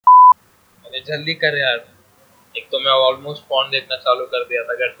जल्दी कर यार। एक तो मैं ऑलमोस्ट पॉर्न देखना चालू कर दिया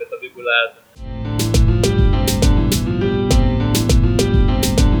था घर पे, तभी बुलाया था।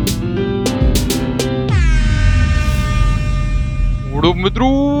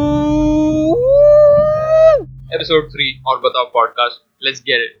 एपिसोड 3 और बताओ podcast. Let's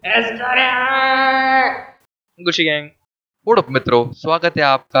get it. गुशी gang. What up मित्रों, स्वागत है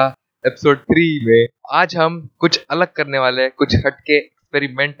आपका एपिसोड 3 में। आज हम कुछ अलग करने वाले हैं, कुछ हटके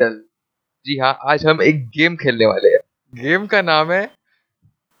एक्सपेरिमेंटल। जी हाँ, आज हम एक गेम खेलने वाले हैं। गेम का नाम है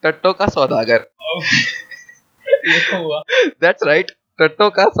टट्टो का सौदागर। ये तो हुआ। दैट्स राइट, टट्टो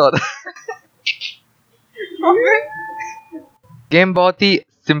का सौदा। गेम बहुत ही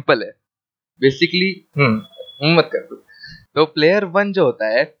सिंपल है। बेसिकली मत कर दो। तो प्लेयर 1 जो होता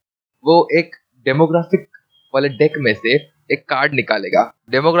है वो एक डेमोग्राफिक वाले डेक में से एक कार्ड निकालेगा।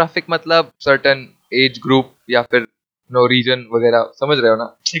 डेमोग्राफिक मतलब सर्टेन एज ग्रुप या फिर नो रीजन वगैरह, समझ रहे हो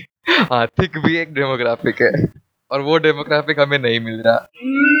ना? हाँ, थिक भी एक डेमोग्राफिक है और वो डेमोग्राफिक हमें नहीं मिल रहा।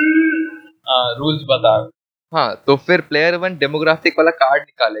 रूल्स बता। हाँ, तो फिर प्लेयर 1 डेमोग्राफिक वाला कार्ड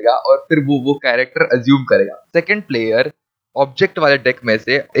निकालेगा और फिर वो कैरेक्टर अज्यूम करेगा। सेकंड प्लेयर ऑब्जेक्ट वाले डेक में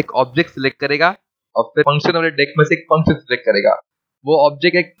से एक ऑब्जेक्ट सिलेक्ट करेगा और फिर फंक्शन वाले डेक में से एक फंक्शन सिलेक्ट करेगा। वो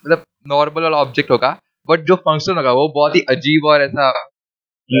ऑब्जेक्ट एक मतलब नॉर्मल वाला ऑब्जेक्ट होगा, बट जो फंक्शन होगा वो बहुत ही अजीब और ऐसा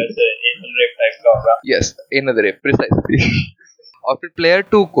यस एनदर रे प्रिसाइसली। और फिर प्लेयर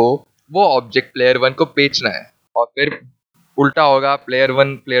 2 को वो ऑब्जेक्ट प्लेयर 1 को बेचना है और फिर उल्टा होगा, प्लेयर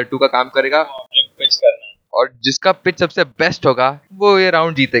 1 प्लेयर 2 का काम करेगा ऑब्जेक्ट पिच करना है और जिसका पिच सबसे बेस्ट होगा वो ये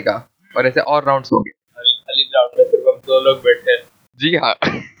राउंड जीतेगा और ऐसे और राउंड्स होंगे। खाली ग्राउंड में सिर्फ हम दो लोग बैठे हैं। जी हाँ।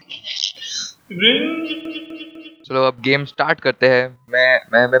 चलो अब गेम स्टार्ट करते हैं।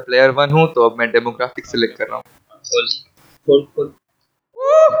 मैं प्लेयर 1 हूँ, तो अब मैं डेमोग्राफिक सिलेक्ट कर रहा हूँ। फुल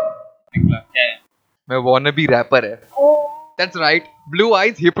क्या है? मैं वानाबी रैपर है। That's right, blue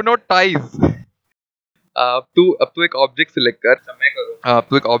eyes hypnotize. अब तू एक ऑब्जेक्ट सिलेक्ट कर। मैं करूँ? अब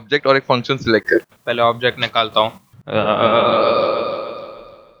तू एक ऑब्जेक्ट और एक फंक्शन सिलेक्ट कर। पहले ऑब्जेक्ट निकालता हूँ।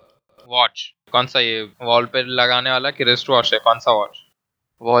 वॉच। कौन सा? ये वॉल पे लगाने वाला कि रिस्ट वॉच है? कौन सा वॉच?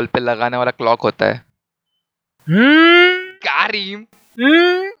 वॉल पे लगाने वाला क्लॉक होता है। कारीम।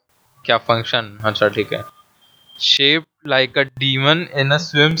 क्या फंक्शन? अच्छा ठीक है। Shape like a demon in a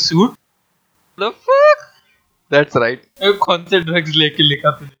swim suit. The fuck? That's right. कौन से ड्रग्स लेके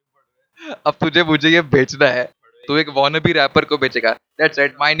लिखा तुझे? अब तुझे मुझे ये बेचना है। तू एक वानाबी रैपर को बेचेगा। That's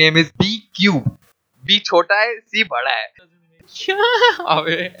right, my name is B cube. B छोटा है, सी बड़ा है।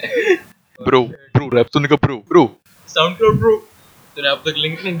 अबे ब्रो रैप सुनने का ब्रो साउंड क्लाउड ब्रो। तूने अब तक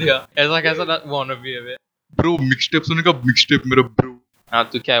लिंक नहीं दिया। ऐसा कैसा वानाबी है बे? ब्रो मिक्सटेप सुनने का मिक्सटेप मेरा ब्रो। हाँ,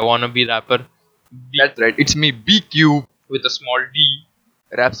 तू क्या है? वानाबी wrapper. That's right, it's me B cube with a small D.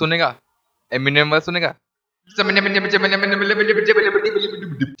 Rap सुनेगा? एमिनेम वाला सुनेगा?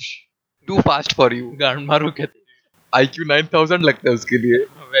 To fast for you. गांड मारू क्या? IQ 9000 लगता है उसके लिए।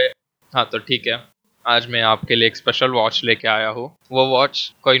 अबे हाँ, तो ठीक है। आज मैं आपके लिए एक स्पेशल वॉच लेके आया हूँ। वो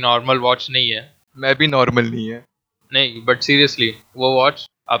वॉच कोई नॉर्मल वॉच नहीं है। मैं भी नॉर्मल नहीं है। नहीं, बट सीरियसली वो वॉच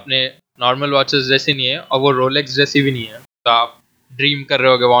अपने नॉर्मल वॉचेस जैसी नहीं है और वो रोलेक्स जैसी भी नहीं है। तो आप ड्रीम कर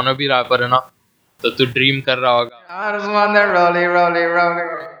रहे होगे, वानाबी रैपर है ना, तो तू ड्रीम कर रहा होगा।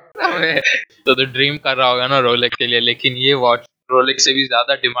 तो तू ड्रीम कर रहा होगा ना रोलेक्स के लिए, लेकिन ये वॉच रोलेक्स से भी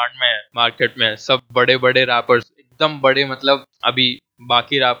ज्यादा डिमांड में है मार्केट में। सब बड़े बड़े रैपर्स, एकदम बड़े, मतलब अभी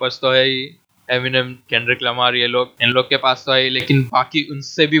बाकी रैपर्स तो है ही, एमिनेम, केंड्रिक लमार, ये लोग, इन लोग के पास तो है ही, लेकिन बाकी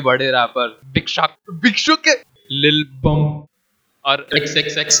उनसे भी बड़े रैपर बिग शॉक के लिल बम और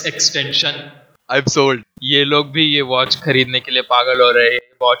XXX extension, I am sold. ये लोग भी ये वॉच खरीदने के लिए पागल हो रहे हैं।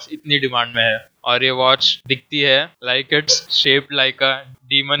 वॉच इतनी डिमांड में है और ये वॉच दिखती है like it's shaped like a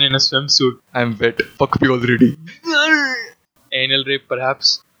demon in a swim suit. I am wait, fuck me already. Anal rape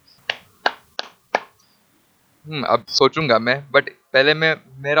perhaps. अब सोचूंगा मैं, बट पहले मैं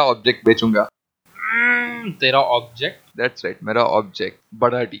मेरा ऑब्जेक्ट बेचूंगा। तेरा ऑब्जेक्ट? दैट्स राइट, मेरा ऑब्जेक्ट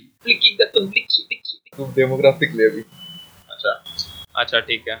बड़ा डी। ब्लिकी। डेमोग्राफिक ले अभी। अच्छा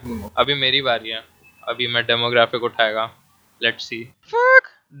ठीक है, अभी मेरी बारी है। अभी मैं डेमोग्राफिक उठाएगा। Let's see. Fuck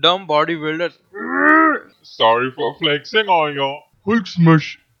dumb body builder. Sorry for flexing on your Hulk smush.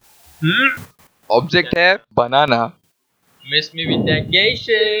 Object है banana, miss me with that gay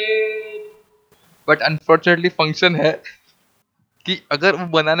shit. But unfortunately function है कि अगर वो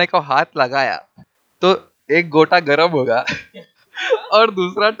बनाने को हाथ लगाया तो एक गोटा गर्म होगा और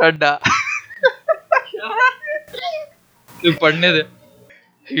दूसरा ठंडा। तू पढ़ने दे।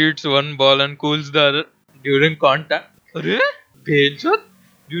 Heats one ball and cools the other during contact. अरे बेइज्जत,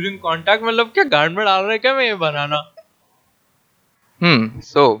 during contact मतलब क्या गांड में डाल रहे क्या मैं ये banana?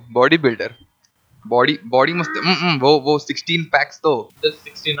 So body builder, body मस्त है। वो 16 पैक्स तो The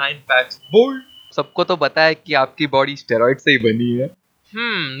 69 packs. Bold. सबको तो पता है कि आपकी बॉडी स्टेरॉइड से ही बनी है।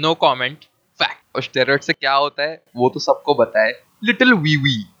 No comment. Fact. और स्टेरॉइड से क्या होता है वो तो सबको पता है, little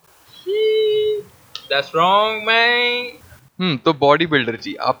V. That's wrong, man. तो बॉडी बिल्डर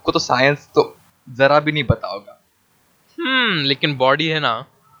जी, आपको तो साइंस तो जरा भी नहीं पता होगा। लेकिन बॉडी है ना,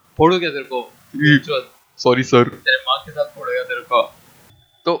 फोड़ो क्या तेरे को? Sorry sir. तेरे माँ के साथ फोड़ेगा तेरे को।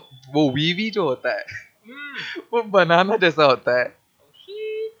 तो वो वीवी जो होता है वो बनाना जैसा होता है।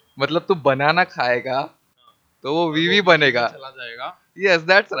 मतलब तू बनाना खाएगा तो वो वीवी बनेगा। चला जाएगा। Yes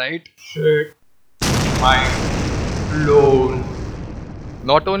that's right. Mind blown.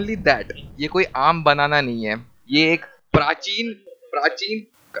 Not only that, ये कोई आम बनाना नहीं है, ये एक प्राचीन प्राचीन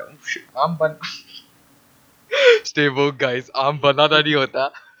आम बन स्टे वोक गाइस, आम बनाना नहीं होता।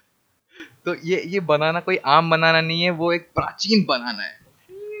 तो ये बनाना कोई आम बनाना नहीं है, वो एक प्राचीन बनाना है।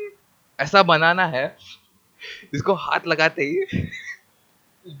 ऐसा बनाना है जिसको हाथ लगाते ही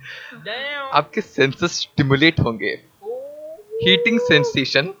Damn. आपके सेंसेस स्टिमुलेट होंगे, हीटिंग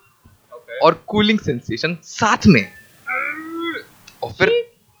सेंसेशन Okay. और कूलिंग सेंसेशन साथ में, और फिर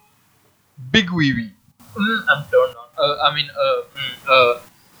big VV. I'm turned on. I mean,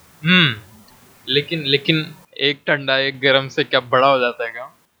 लेकिन एक ठंडा एक गरम से क्या बड़ा हो जाता है क्या?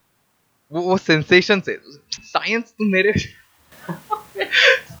 वो सेंसेशन से साइंस तुम मेरे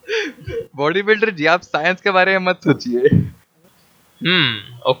बॉडी बिल्डर जी, आप साइंस के बारे में मत सोचिए।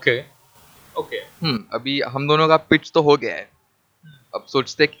 Okay okay. अभी हम दोनों का पिच तो हो गया है, अब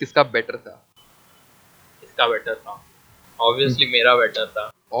सोचते हैं कि किसका बेटर था। इसका बेटर था, ऑब्वियसली मेरा बेटर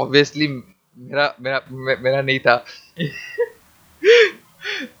था। ऑब्वियसली मेरा नहीं था।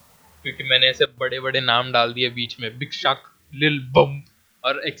 क्योंकि मैंने ऐसे बड़े बड़े नाम डाल दिए बीच में, बिग शॉक, लिल बम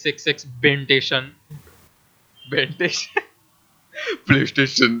और XXX बेंटेशन।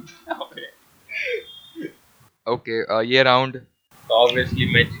 प्लेस्टेशन। ओके ये राउंड तो ऑब्वियसली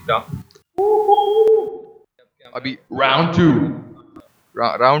मैं जीता। अभी राउंड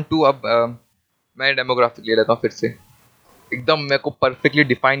टू। अब मैं डेमोग्राफिक ले लेता हूँ फिर से, एकदम मेरे को परफेक्टली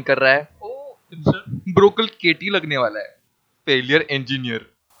डिफाइन कर रहा है। ब्रोकल केटी लगने वाला है, फेलियर इंजीनियर।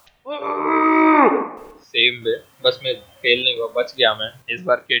 सेम वे, बस मैं फेल नहीं हुआ, बच गया मैं इस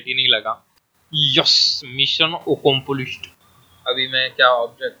बार, केटी नहीं लगा। Yes, mission accomplished. अभी मैं क्या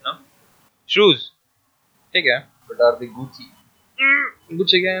ऑब्जेक्ट ना, शूज, ठीक है। But are the Gucci?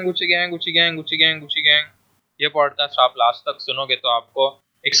 Gucci gang Gucci gang Gucci gang Gucci gang Gucci gang. ये पॉडकास्ट आप लास्ट तक सुनोगे तो आपको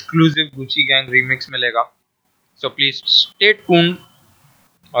एक्सक्लूसिव गुच्ची गैंग रीमिक्स मिलेगा, सो प्लीज स्टे ट्यून्ड।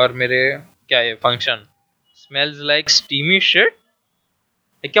 और मेरे क्या है function, smells like steamy shit.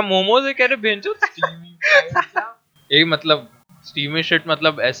 क्या मोमोज है, कह रहे भेंचो स्टीमी ये मतलब स्टीमी शिट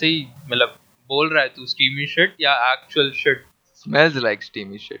मतलब ऐसे ही, मतलब बोल रहा है तू स्टीमी शिट या actual shit? Smells like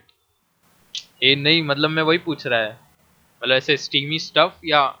steamy shit. ये नहीं, मतलब मैं वही पूछ रहा है, मतलब ऐसे स्टीमी स्टफ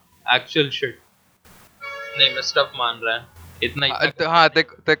या एक्चुअल शिट? नहीं, मैं स्टफ मान रहा है इतना ही। हाँ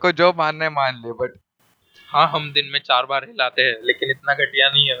तेरे को जो मानना है मान ले, बट हाँ, हम दिन में 4 बार हिलाते हैं, लेकिन इतना घटिया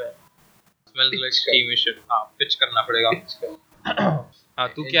नहीं है मैं। Smells like steamy shit. हाँ, पिच करना पड़ेगा। हाँ,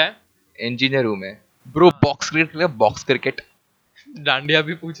 तू क्या है? इंजीनियर हूँ मैं ब्रो। बॉक्स क्रिकेट डांडिया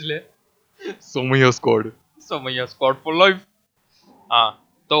भी पूछ ले। Somaiya squad. Somaiya squad for life. हाँ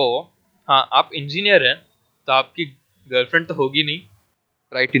तो, हाँ आप इंजीनियर हैं तो आपकी गर्लफ्रेंड तो होगी नहीं?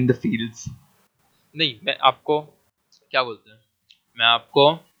 Right in the fields. नहीं, मैं आपको क्या बोलते हैं, मैं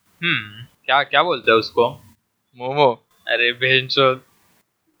आपको क्या क्या बोलते हैं उसको? मोमो। अरे बेंचोद,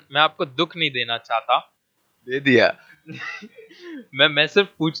 मैं आपको दुख नहीं देना चाहता। दे दिया। मैं सिर्फ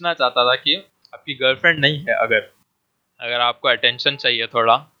पूछना चाहता था कि आपकी गर्लफ्रेंड नहीं है, अगर अगर आपको अटेंशन चाहिए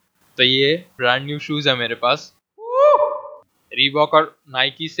थोड़ा, तो ये ब्रांड न्यू शूज है मेरे पास। रीबॉक और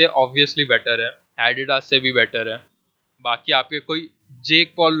नाइकी से ऑब्वियसली बेटर है, एडिडास से भी बेटर है, बाकी आपके कोई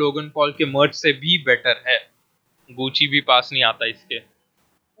जेक पॉल लोगन पॉल के मर्च से भी बेटर है। गुची भी पास नहीं आता इसके।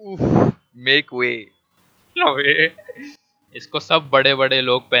 Make way. अबे, इसको सब बड़े बड़े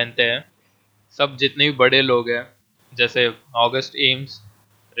लोग पहनते हैं, सब जितने भी बड़े लोग हैं, जैसे ऑगस्ट एम्स।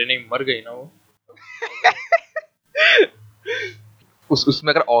 अरे नहीं, मर गई ना वो।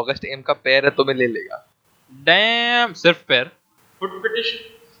 उसमें अगर ऑगस्ट एम का पैर है तो मैं ले लेगा। डैम, सिर्फ पैर, फुट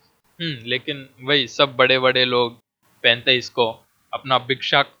पिटिशन। लेकिन वही सब बड़े बड़े लोग पहनते इसको। अपना बिग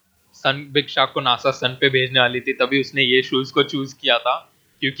शाक को नासा सन पे भेजने वाली थी, तभी उसने ये शूज को चूज किया था,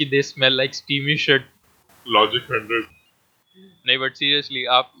 क्योंकि दे smell like steamy shit. Logic 100। नहीं, बट सीरियसली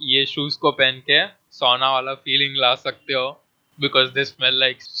आप ये शूज को पहन के सोना वाला फीलिंग ला सकते हो, because they smell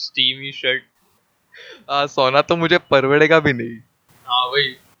like steamy shit. सोना तो मुझे परवड़ेगा भी नहीं। हाँ वही,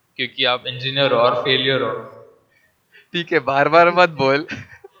 क्योंकि आप इंजीनियर हो और फेलियर हो। ठीक है, बार बार मत बोल।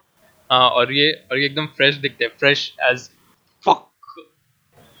 हाँ, और ये एकदम फ्रेश दिखते हैं, फ्रेश एज फक।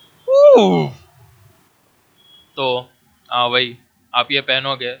 तो हाँ वही, आप ये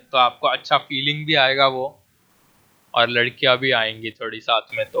पहनोगे तो आपको अच्छा फीलिंग भी आएगा वो, और लड़कियां भी आएंगी थोड़ी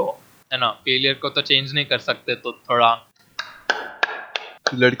साथ में, तो है ना। फेलियर को तो चेंज नहीं कर सकते, तो थोड़ा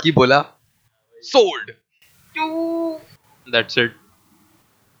लड़की बोला सोल्ड। That's it.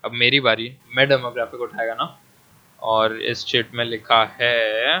 अब मेरी बारी, मैं डेमोग्राफिक उठाएगा ना, और इस शीट में लिखा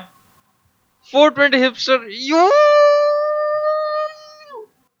है 420 hipster you.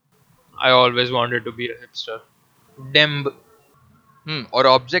 I always wanted to be a hipster. डेम्ब। और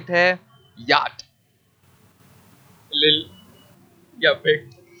ऑब्जेक्ट है याट। लिल या पिग।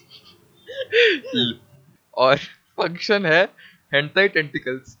 और फंक्शन है हेंटाई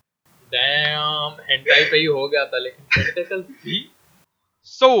टेंटिकल्स। डैम, हेंटाई पे ही हो गया था, लेकिन टेंटिकल्स भी।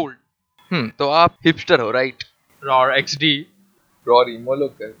 सोल्ड। तो आप हिपस्टर हो, राइट? रॉर एक्सडी रॉर इमो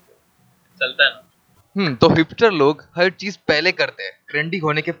लोग करते चलता है ना। हैं। तो हिपस्टर लोग हर चीज पहले करते हैं, ट्रेंडी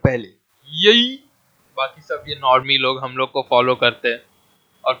होने के पहले। यही, बाकी सब ये नॉर्मी लोग हम लोग को फॉलो करते हैं,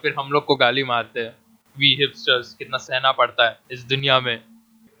 और फिर हम लोग को गाली मारते हैं। वी हिपस्टर्स, कितना सहना पड़ता है इस दुनिया में।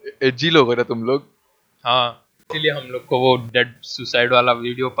 एजी लोग हो ना तुम लोग। हाँ, इसीलिए हम लोग को वो डेड सुसाइड वाला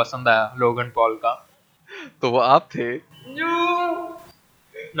वीडियो पसंद आया, लोगन पॉल का। तो वो आप थे।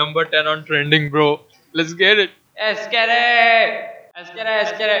 Number 10 on trending bro, let's get it. एस्केरे एस्केरे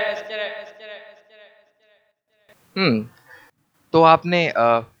एस्केरे एस्केरे एस्केरे। हम्म तो आपने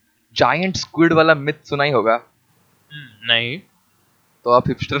जायंट स्क्विड वाला मिथ सुना ही होगा। नहीं। तो आप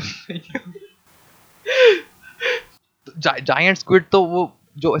हिपस्टर जायंट स्क्विड तो वो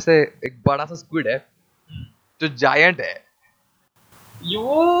जो ऐसे एक बड़ा सा स्क्विड है जो जायंट है। You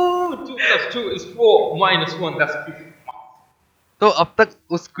 2 plus 2 is 4 minus 1 that's 3। तो अब तक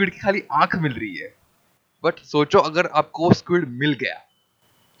उस स्क्विड की खाली आंख मिल रही है, बट सोचो अगर आपको वो स्क्विड मिल गया।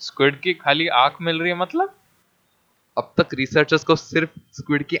 स्क्विड की खाली आंख मिल रही है मतलब? अब तक रिसर्चर्स को सिर्फ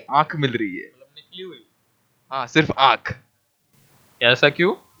स्क्विड की आंख मिल रही है। मतलब निकली हुई? हाँ, सिर्फ आंख। ऐसा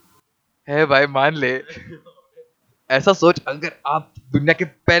क्यों? है भाई, मान ले। ऐसा सोच, अगर आप दुनिया के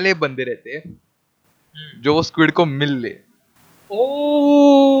पहले बंदे रहते जो वो स्क्विड को मिल ले।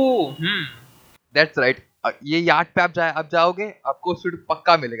 Oh that's right. ये यार्ड पे आप जाओगे, आपको स्क्विड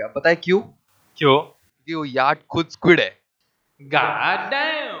पक्का मिलेगा। पता है क्यों? क्यों? क्योंकि वो यार्ड खुद स्क्विड है। God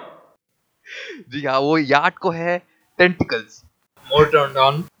damn. जी हाँ, वो यार्ड को है tentacles. More turn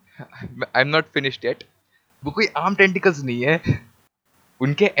on. I am not finished yet. वो कोई आम टेंटिकल्स नहीं है,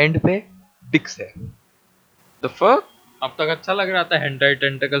 उनके एंड पे डिक्स है। द फक, अब तक अच्छा लग रहा था हेंटाई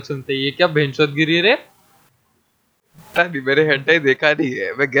टेंटिकल सुनते ही। ये क्या भेंचोदगिरी रे? पता नहीं, मेरे हेंटाई देखा नहीं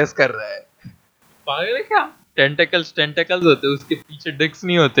है, मैं गेस कर रहा है। पागल है क्या? टेंटिकल्स टेंटिकल्स होते हैं, उसके पीछे डिक्स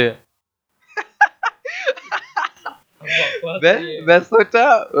नहीं होते। मैं सोचा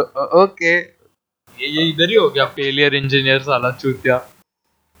ओके। ये इधर ही हो गया फेलियर इंजीनियर साला चूतिया।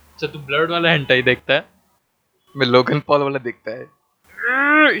 अच्छा, तू ब्लड वाला हेंटाई देखता है? मैं लोगन पॉल वाला देखता है।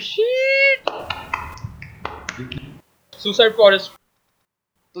 Suicide forest.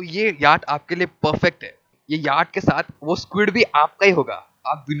 तो ये यार्ड आपके लिए परफेक्ट है। ये यार्ड के साथ वो स्क्विड भी आपका ही होगा।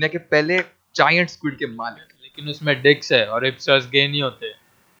 आप दुनिया के पहले जायंट स्क्विड के मालिक। लेकिन उसमें डिक्स है और हिपस्टर्स गे नहीं होते।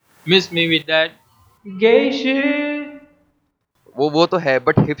 Miss me with that gay shit. वो तो है,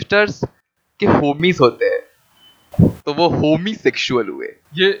 बट हिपस्टर्स के होमीज होते हैं, तो वो होमी सेक्सुअल हुए।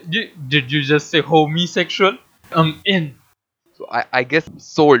 ये did you just say होमीसेक्सुअल? In. So I guess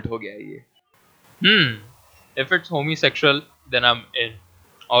sold हो गया ये। If it's homosexual, then I'm in.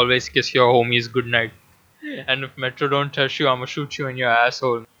 Always kiss your homies goodnight. And if Metro don't touch you, I'ma shoot you in your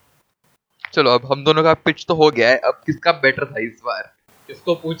asshole. चलो, अब हम दोनों का pitch तो हो गया है, अब किसका बेटर था इस बार?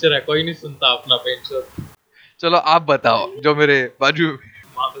 किसको पूछ रहा है? कोई नहीं सुनता अपना पेंचर। चलो आप बताओ, जो मेरे बाजू।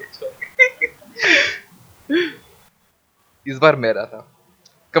 इस बार मेरा था।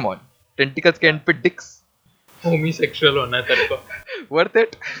 कम ऑन, टेंटिकल्स के एंड पे डिक्स। होमीसेक्सुअल होना है तेरे को? Worth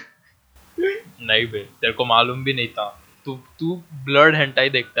it? नहीं बे, तेरे को मालूम भी नहीं था। तू तू ब्लड हेंटाई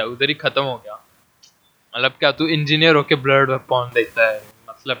देखता है, उधर ही खत्म हो गया। मतलब क्या तू इंजीनियर होके ब्लड पॉर्न देखता है?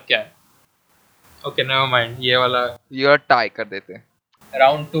 मतलब क्या है? ओके नेवर माइंड, ये वाला ये टाई कर देते हैं।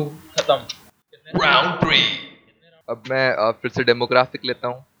 राउंड 2 खत्म। राउंड 3। अब मैं फिर से डेमोग्राफिक लेता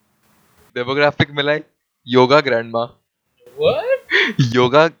हूँ। डेमोग्राफिक मिला है yoga grandma. What?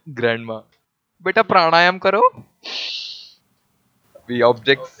 Yoga grandma, बेटा प्राणायाम करो। We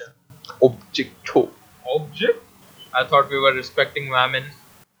objects, ऑब्जेक्टो। Object? I thought we were respecting women.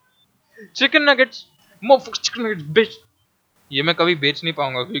 Chicken nuggets, motherfucker chicken nuggets, bitch. ये मैं कभी बेच नहीं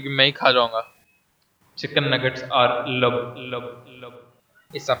पाऊंगा क्योंकि मैं ही खा जाऊंगा। Chicken nuggets are love, love, love.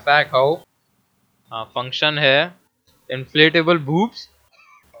 It's a fact how? हाँ, फंक्शन है inflatable boobs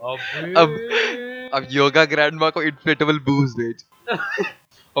अब अब योगा ग्रैंडमा को इन्फ्लेटेबल बूज भेज,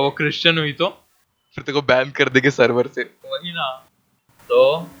 और वो क्रिश्चियन हुई तो फिर तेरे को बैन कर देंगे सर्वर से। वही ना।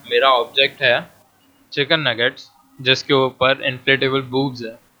 तो मेरा ऑब्जेक्ट है चिकन नगेट्स जिसके ऊपर इन्फ्लेटेबल बूब्स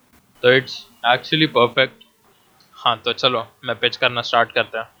है, तो इट्स एक्चुअली परफेक्ट। हाँ तो चलो मैं पिच करना स्टार्ट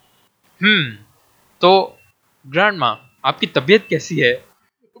करता है। तो ग्रैंडमा आपकी तबीयत कैसी है?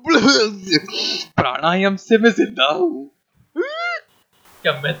 प्राणायाम से मैं जिंदा हूँ।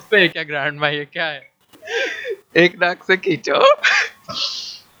 क्या मेथ पे है क्या ग्रैंडमा, ये क्या है? एक नाक से खींचो।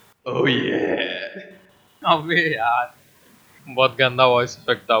 ओह ये अबे यार बहुत गंदा वॉइस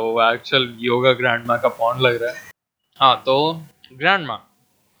इफेक्ट था, वो एक्चुअल योगा ग्रैंडमा का पॉन लग रहा है। हाँ तो ग्रैंडमा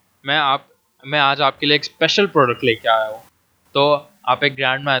मैं आप मैं आज आपके लिए एक स्पेशल प्रोडक्ट लेके आया हूँ। तो आप एक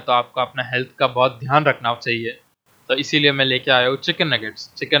ग्रैंडमा है तो आपको अपना हेल्थ का बहुत ध्यान रखना चाहिए, तो इसीलिए मैं लेके आया हूँ chicken nuggets.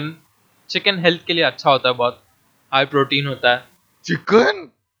 Chicken chicken health के लिए अच्छा होता है, बहुत हाई प्रोटीन होता है। चिकन,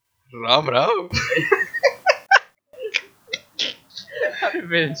 राम राम।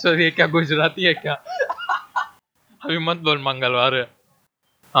 सर ये क्या गुजराती है क्या? अभी मत बोल, मंगलवार है।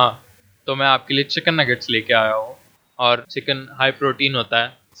 हाँ तो मैं आपके लिए चिकन नगेट्स लेके आया हूँ, और चिकन हाई प्रोटीन होता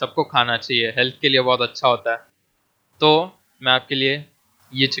है, सबको खाना चाहिए, हेल्थ के लिए बहुत अच्छा होता है। तो मैं आपके लिए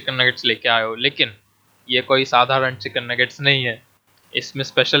ये चिकन नगेट्स लेके आया हूँ, लेकिन ये कोई साधारण चिकन नगेट्स नहीं है। इसमें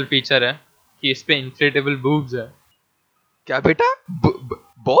स्पेशल फीचर है कि इस पे इन्फ्लेटेबल बूब्स है। क्या बेटा,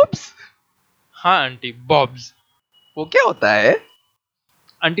 बॉब्स? हाँ आंटी बॉब्स। वो क्या होता है?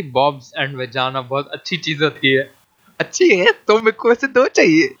 आंटी बॉब्स एंड वेजाना बहुत अच्छी चीज होती है। अच्छी है तो मेरे को वैसे दो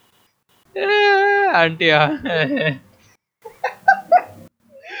चाहिए। आंटी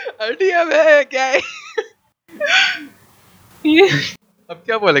आंटी अब है क्या है? अब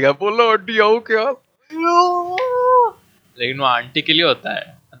क्या बोलेगा, बोलो आंटी आओ क्या। लेकिन वो आंटी के लिए होता है,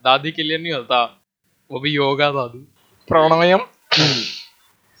 दादी के लिए नहीं होता, वो भी योगा दादी। प्राणायाम।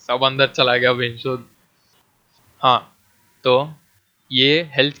 सब अंदर चला गया बेंचोद। हाँ तो ये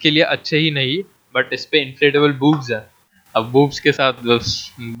हेल्थ के लिए अच्छे ही नहीं, बट इस पे इन्फ्लेटेबल बूब्स है। अब बूब्स के साथ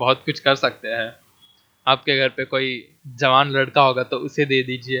बहुत कुछ कर सकते हैं। आपके घर पे कोई जवान लड़का होगा तो उसे दे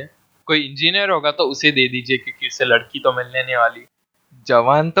दीजिए, कोई इंजीनियर होगा तो उसे दे दीजिए, क्योंकि उससे लड़की तो मिलने नहीं वाली।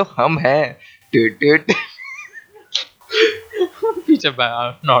 जवान तो हम हैं। Tit tit. पीछे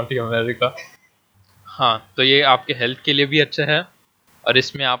नॉट अमेरिका। हाँ तो ये आपके हेल्थ के लिए भी अच्छा है, और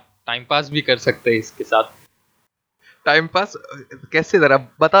इसमें आप टाइम पास भी कर सकते हैं इसके साथ। टाइम पास कैसे, जरा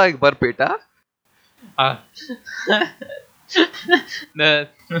बता एक बार बेटा। आ,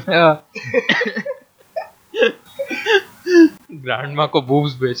 ग्रैंडमा को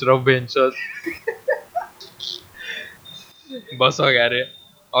बूब्स बेच रहा हूँ बेंचर्स। बस हो गया रे,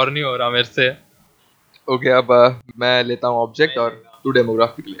 और नहीं हो रहा मेरे से। ओके अब मैं लेता हूँ ऑब्जेक्ट और तू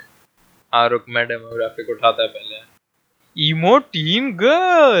डेमोग्राफिक ले। हाँ रुक, मैं डेमोग्राफिक उठाता है पहले। ईमो team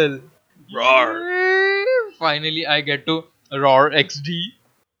girl. Finally I get to rawr XD.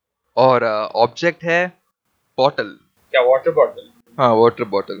 और ऑब्जेक्ट है बॉटल। क्या वाटर बॉटल? हाँ वाटर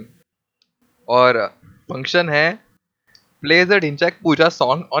बॉटल। और फंक्शन है plays a Dhinchak Pooja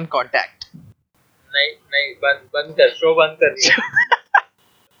song on contact. नहीं नहीं, बंद बंद कर, शो बंद कर दिया।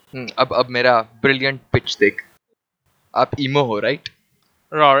 अब मेरा ब्रिलियंट पिच देख। आप ईमो हो right?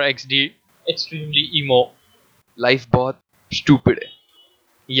 Rawr XD extremely emo. Life बहुत स्टूपिड है।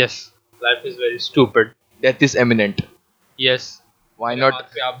 Yes, life is very stupid. Death is eminent. Yes, why मेरे नॉट?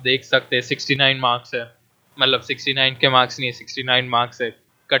 हाथ पे आप देख सकते हैं 69 मार्क्स है, मतलब 69 के मार्क्स नहीं है, 69 मार्क्स है।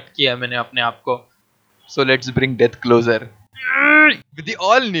 कट किया मैंने अपने आप को। So let's bring death closer with the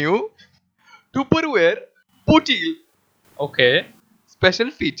all new Tupperware bottle. Okay. Special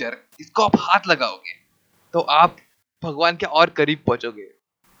feature, इसको आप हाथ लगाओगे तो आप भगवान के और करीब पहुंचोगे।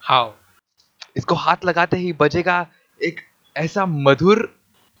 हाउ? इसको हाथ लगाते ही बजेगा एक ऐसा मधुर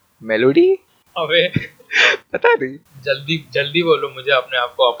मेलोडी। अबे पता नहीं। जल्दी जल्दी बोलो, मुझे अपने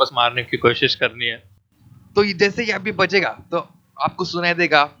आप को वापस मारने की कोशिश करनी है। तो ये जैसे ही अभी बजेगा तो आपको सुनाई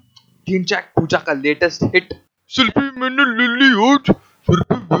देगा ढिंचैक पूजा का लेटेस्ट हिट, सेल्फी मैंने ले ली आज, फिर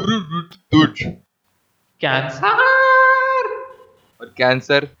भी मेरे रिट तुझ। कैंसर और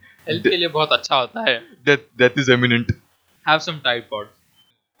कैंसर हेल्थ के लिए बहुत अच्छा होता है। Death is eminent. Have some typhoid.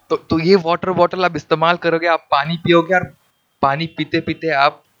 तो ये वाटर बॉटल आप इस्तेमाल करोगे, आप पानी पियोगे और पानी पीते पीते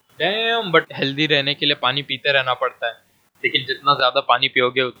आप डैम, बट हेल्दी रहने के लिए पानी पीते रहना पड़ता है, लेकिन जितना ज्यादा पानी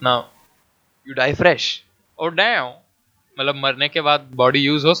पियोगे उतना। You die fresh. Oh damn, मतलब मरने के बाद बॉडी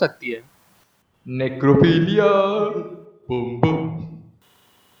यूज हो सकती है। नेक्रोफिलिया। Boom boom.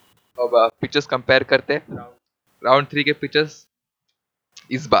 अब पिक्चर्स कंपेयर करते हैं। राउंड 3 के पिक्चर्स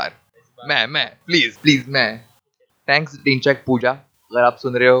इस बार मैं प्लीज प्लीज मैं। थैंक्स ढिंचैक पूजा, अगर आप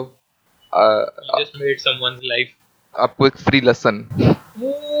सुन रहे हो You just made someone's life. आपको एक फ्री लेसन।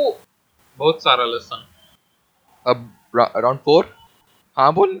 बहुत सारा लहसुन। अब अराउंड 4।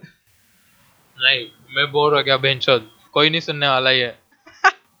 हाँ बोल। नहीं, मैं बोर हो गया बेंचोद, कोई नहीं सुनने वाला ही है।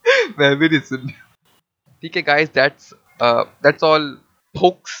 मैं भी नहीं सुन। ठीक है guys, that's all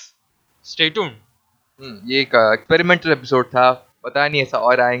folks. Stay tuned. ये एक एक्सपेरिमेंटल एपिसोड था, पता नहीं ऐसा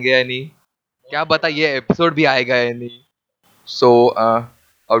और आएंगे या नहीं, क्या पता ये एपिसोड भी आएगा या नहीं। So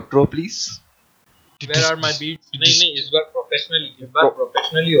outro please. Where are my beats? नहीं नहीं, इस बार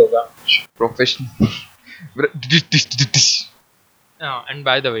प्रोफेशनली होगा। Professional. And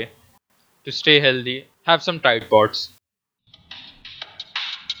by the way, to stay healthy, have some tide pots.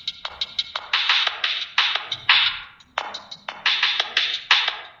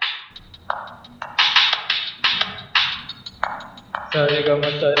 सारे गम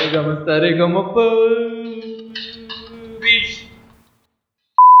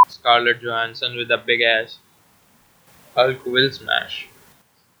Scarlett Johansson with a big ass. Hulk will smash.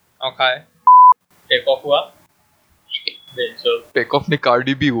 Okay. Take off हुआ? बेंचो। Take off ने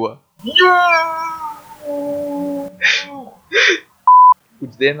कार्डी भी हुआ।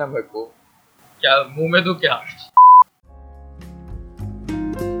 कुछ देना मेरे को। क्या मुंह में दूं क्या?